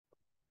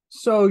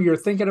So you're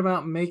thinking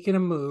about making a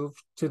move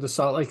to the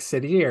Salt Lake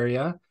City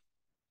area.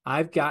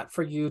 I've got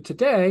for you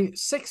today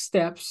 6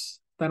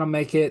 steps that'll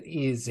make it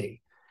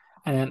easy.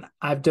 And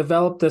I've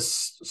developed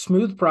this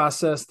smooth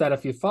process that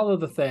if you follow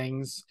the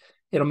things,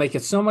 it'll make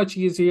it so much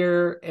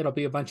easier. It'll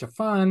be a bunch of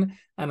fun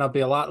and it'll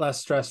be a lot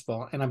less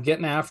stressful. And I'm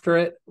getting after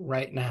it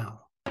right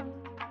now.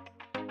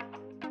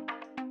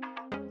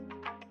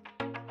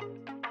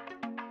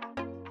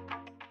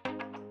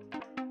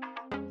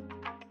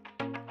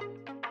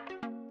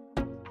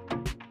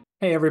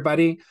 Hey,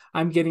 everybody.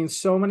 I'm getting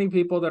so many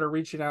people that are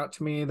reaching out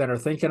to me that are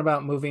thinking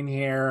about moving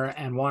here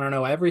and want to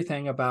know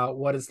everything about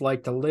what it's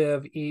like to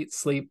live, eat,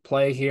 sleep,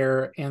 play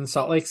here in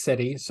Salt Lake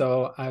City.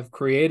 So I've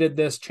created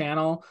this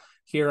channel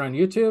here on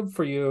YouTube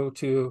for you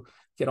to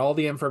get all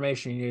the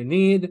information you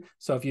need.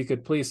 So if you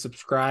could please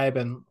subscribe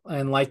and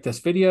like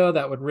this video,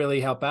 that would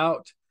really help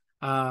out.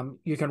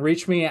 You can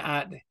reach me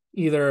at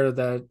either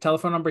the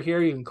telephone number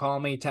here. You can call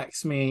me,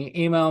 text me,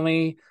 email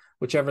me,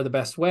 whichever the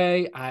best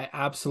way. I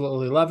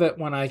absolutely love it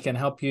when I can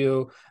help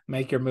you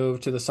make your move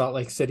to the Salt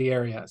Lake City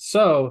area.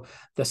 So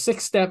the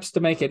 6 steps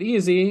to make it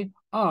easy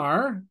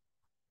are: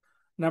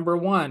 number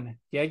one,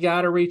 you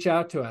got to reach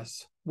out to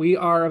us. We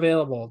are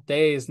available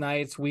days,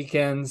 nights,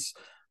 weekends,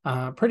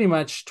 pretty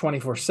much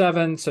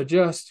 24/7. So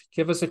just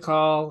give us a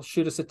call,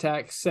 shoot us a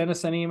text, send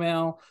us an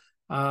email.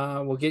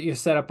 We'll get you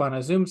set up on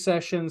a Zoom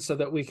session so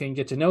that we can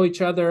get to know each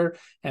other,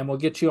 and we'll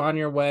get you on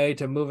your way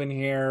to moving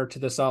here to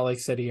the Salt Lake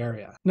City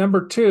area.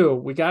 Number two,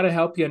 we got to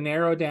help you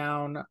narrow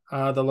down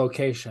the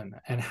location.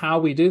 And how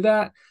we do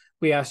that,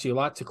 we ask you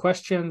lots of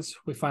questions.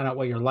 We find out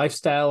what your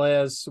lifestyle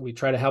is. We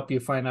try to help you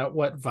find out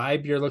what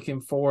vibe you're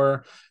looking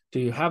for. Do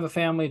you have a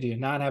family? Do you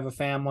not have a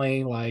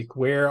family? Like,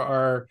 where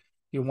are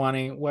you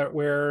wanting,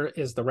 where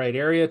is the right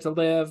area to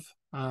live?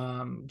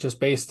 Just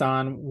based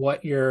on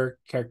what your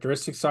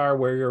characteristics are,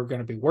 where you're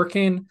going to be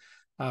working,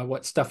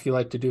 what stuff you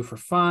like to do for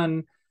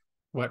fun,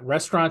 what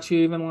restaurants you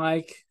even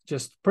like,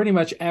 just pretty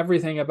much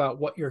everything about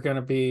what you're going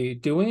to be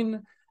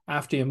doing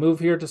after you move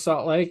here to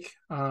Salt Lake.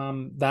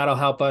 That'll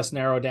help us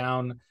narrow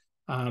down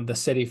the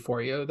city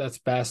for you that's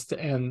best.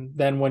 And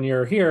then when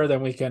you're here,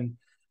 then we can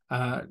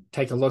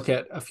take a look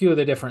at a few of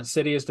the different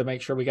cities to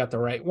make sure we got the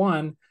right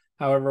one.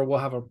 However, we'll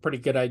have a pretty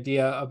good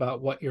idea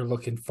about what you're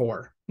looking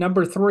for.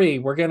 Number three,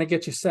 we're going to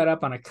get you set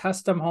up on a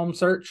custom home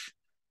search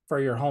for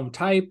your home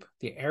type,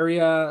 the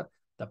area,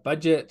 the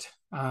budget.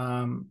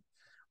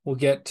 We'll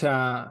get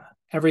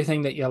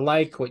everything that you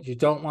like, what you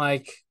don't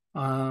like.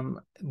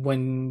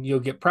 When you'll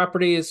get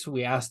properties,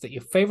 we ask that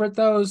you favorite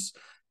those.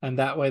 And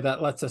that way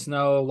that lets us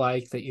know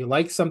that you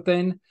like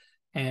something.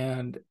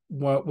 And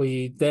what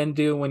we then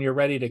do when you're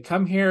ready to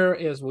come here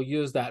is we'll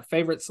use that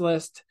favorites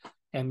list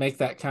and make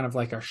that kind of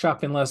like our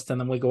shopping list.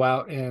 And then we go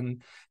out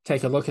and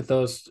take a look at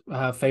those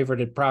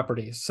favorited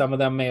properties. Some of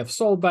them may have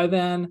sold by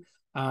then.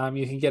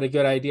 You can get a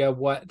good idea of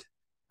what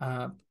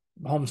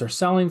homes are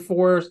selling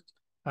for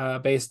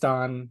based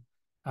on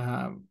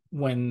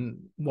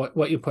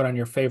what you put on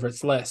your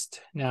favorites list.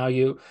 Now,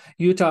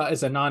 Utah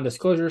is a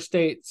non-disclosure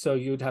state, so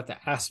you'd have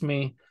to ask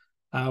me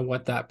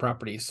what that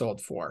property sold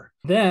for.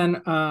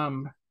 Then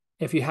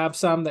if you have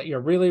some that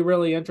you're really,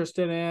 really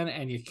interested in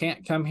and you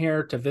can't come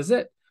here to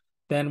visit,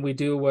 then we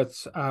do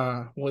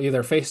we'll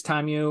either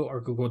FaceTime you or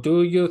Google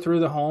Duo you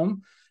through the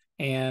home.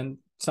 And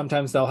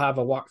sometimes they'll have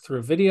a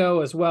walkthrough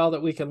video as well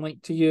that we can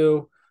link to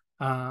you.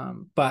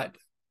 But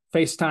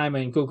FaceTime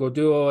and Google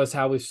Duo is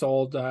how we've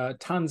sold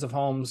tons of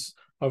homes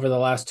over the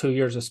last 2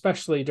 years,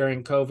 especially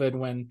during COVID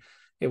when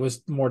it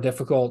was more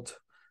difficult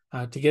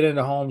to get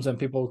into homes and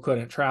people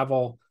couldn't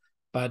travel.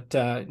 But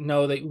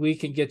know that we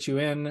can get you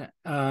in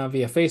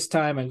via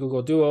FaceTime and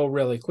Google Duo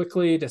really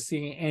quickly to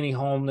see any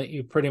home that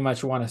you pretty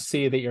much want to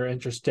see that you're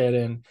interested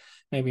in,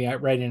 maybe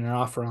writing an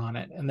offer on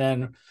it. And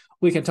then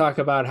we can talk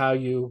about how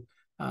you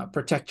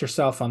protect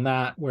yourself on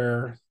that,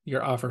 where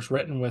your offer's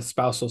written with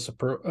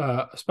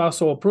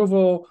spousal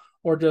approval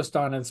or just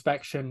on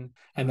inspection,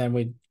 and then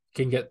we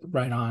can get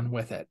right on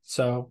with it.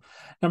 So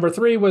number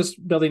three was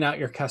building out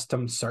your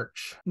custom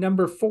search.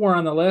 Number four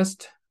on the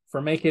list for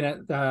making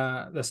it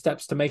the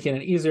steps to making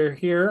it easier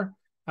here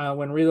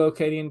when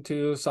relocating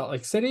to Salt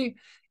Lake City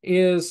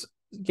is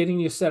getting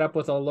you set up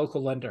with a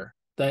local lender.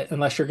 That,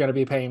 unless you're going to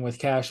be paying with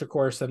cash, of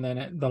course, and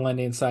then the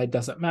lending side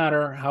doesn't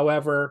matter.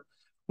 However,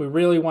 we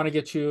really want to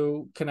get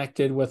you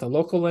connected with a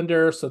local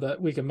lender so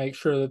that we can make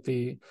sure that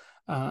the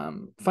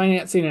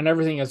financing and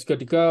everything is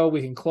good to go.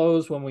 We can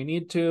close when we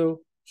need to.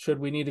 Should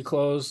we need to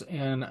close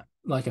in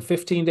like a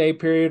 15-day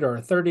period or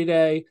a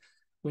 30-day,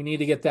 we need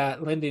to get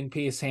that lending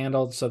piece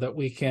handled so that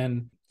we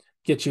can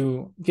get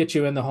you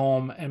in the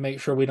home and make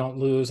sure we don't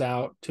lose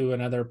out to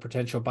another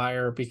potential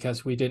buyer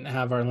because we didn't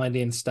have our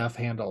lending stuff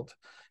handled.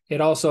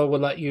 It also would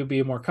let you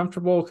be more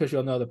comfortable because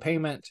you'll know the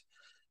payment.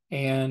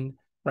 And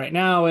right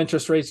now,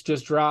 interest rates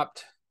just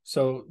dropped.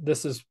 So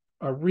this is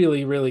a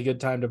really, really good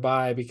time to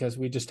buy because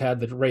we just had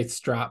the rates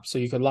drop. So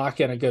you could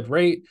lock in a good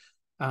rate.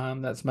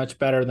 That's much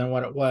better than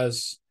what it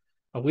was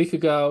a week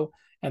ago.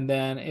 And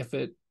then if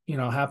it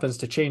happens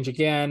to change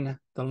again,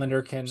 the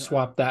lender can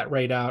swap that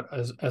rate out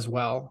as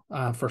well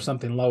for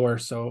something lower.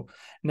 So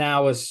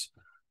now is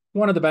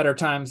one of the better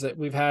times that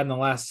we've had in the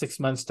last 6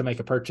 months to make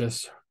a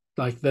purchase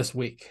like this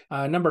week.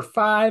 Number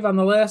 5 on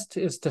the list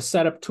is to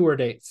set up tour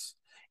dates.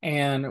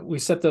 And we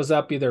set those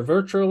up either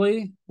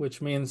virtually,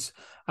 which means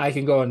I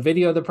can go and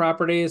video the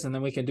properties, and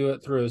then we can do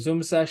it through a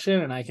Zoom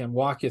session, and I can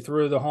walk you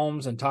through the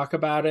homes and talk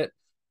about it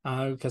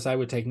because I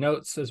would take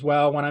notes as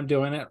well when I'm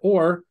doing it,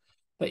 or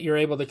that you're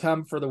able to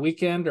come for the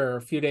weekend or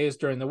a few days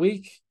during the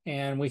week,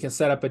 and we can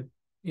set up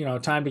a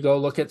time to go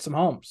look at some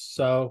homes.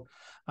 So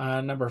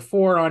number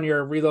 4 on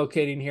your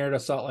relocating here to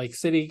Salt Lake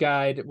City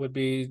guide would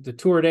be the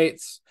tour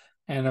dates.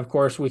 And of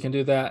course, we can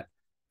do that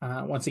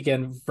once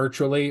again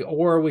virtually,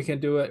 or we can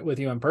do it with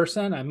you in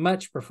person. I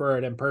much prefer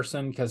it in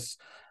person because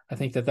I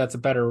think that that's a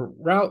better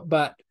route,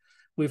 but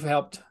we've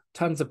helped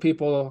tons of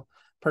people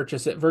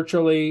purchase it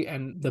virtually.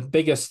 And the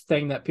biggest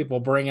thing that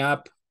people bring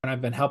up, and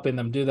I've been helping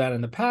them do that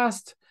in the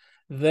past,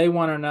 they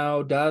want to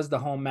know, does the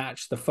home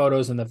match the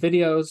photos and the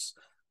videos?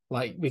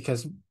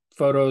 Because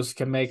photos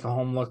can make a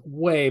home look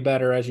way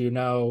better, as you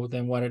know,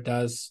 than what it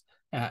does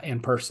in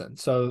person.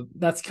 So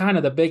that's kind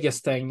of the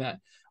biggest thing that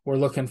we're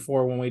looking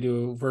for when we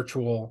do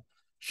virtual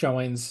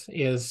showings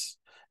is,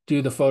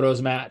 do the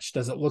photos match?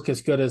 Does it look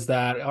as good as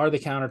that? Are the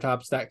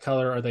countertops that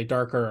color? Are they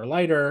darker or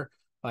lighter?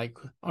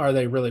 Are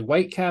they really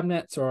white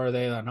cabinets, or are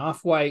they an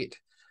off-white?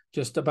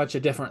 Just a bunch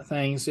of different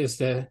things.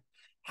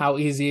 How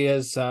easy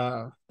is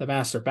the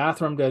master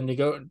bathroom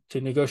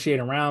to negotiate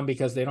around,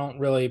 because they don't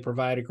really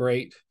provide a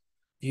great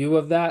view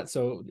of that.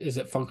 So is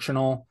it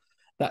functional?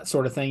 That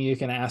sort of thing you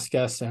can ask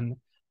us, and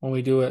when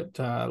we do it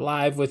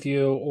live with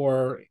you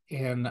or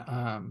in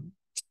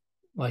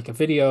like a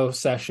video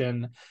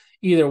session,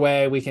 either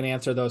way, we can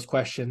answer those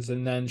questions.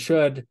 And then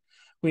should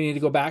we need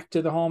to go back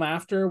to the home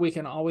after, we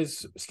can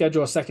always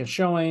schedule a second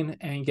showing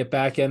and get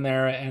back in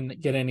there and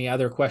get any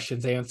other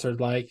questions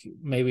answered, like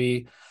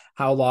maybe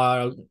how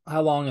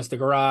long is the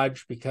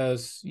garage,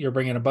 because you're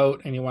bringing a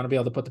boat and you want to be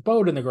able to put the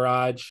boat in the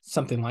garage,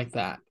 something like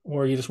that.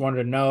 Or you just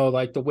wanted to know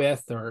like the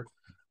width or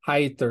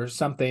height or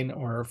something,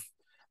 or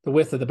the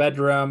width of the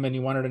bedroom, and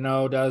you wanted to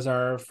know, does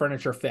our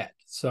furniture fit?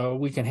 So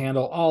we can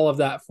handle all of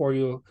that for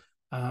you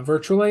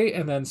virtually.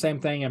 And then same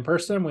thing in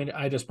person.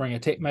 I just bring a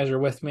tape measure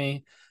with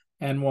me,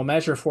 and we'll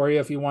measure for you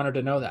if you wanted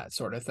to know that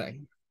sort of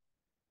thing.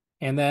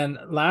 And then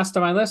last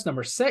on my list,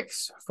 number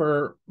 6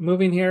 for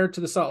moving here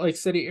to the Salt Lake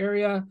City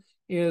area,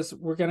 is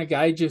we're going to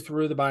guide you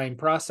through the buying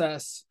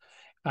process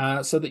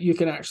so that you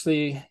can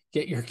actually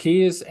get your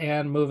keys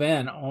and move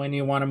in when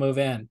you want to move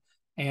in.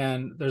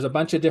 And there's a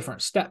bunch of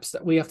different steps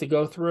that we have to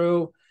go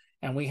through,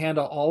 and we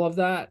handle all of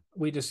that.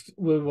 We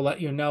will let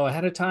you know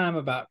ahead of time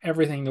about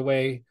everything, the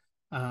way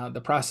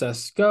the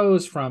process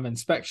goes, from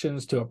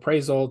inspections to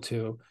appraisal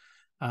to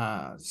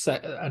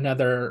set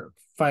another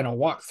final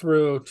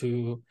walkthrough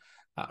to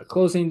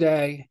closing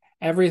day,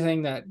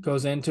 everything that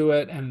goes into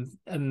it.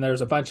 And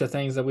there's a bunch of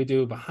things that we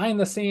do behind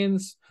the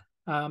scenes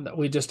that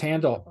we just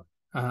handle.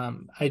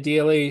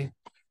 Ideally, a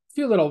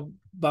few little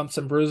bumps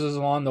and bruises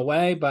along the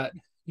way, but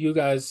you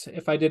guys,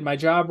 if I did my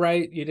job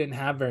right, you didn't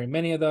have very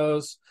many of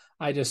those.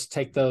 I just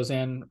take those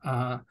in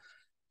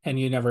and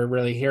you never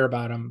really hear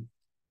about them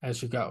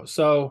as you go.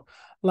 So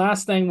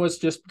last thing was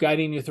just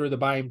guiding you through the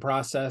buying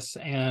process.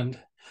 And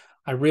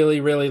I really,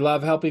 really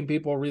love helping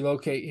people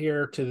relocate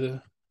here to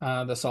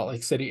the Salt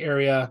Lake City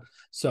area.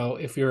 So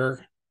if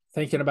you're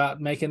thinking about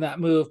making that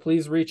move,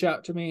 please reach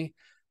out to me.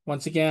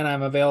 Once again,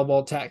 I'm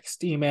available,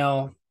 text,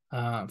 email,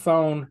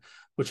 phone,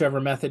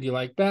 whichever method you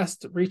like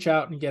best. Reach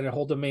out and get a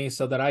hold of me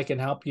so that I can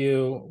help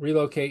you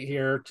relocate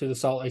here to the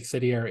Salt Lake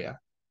City area.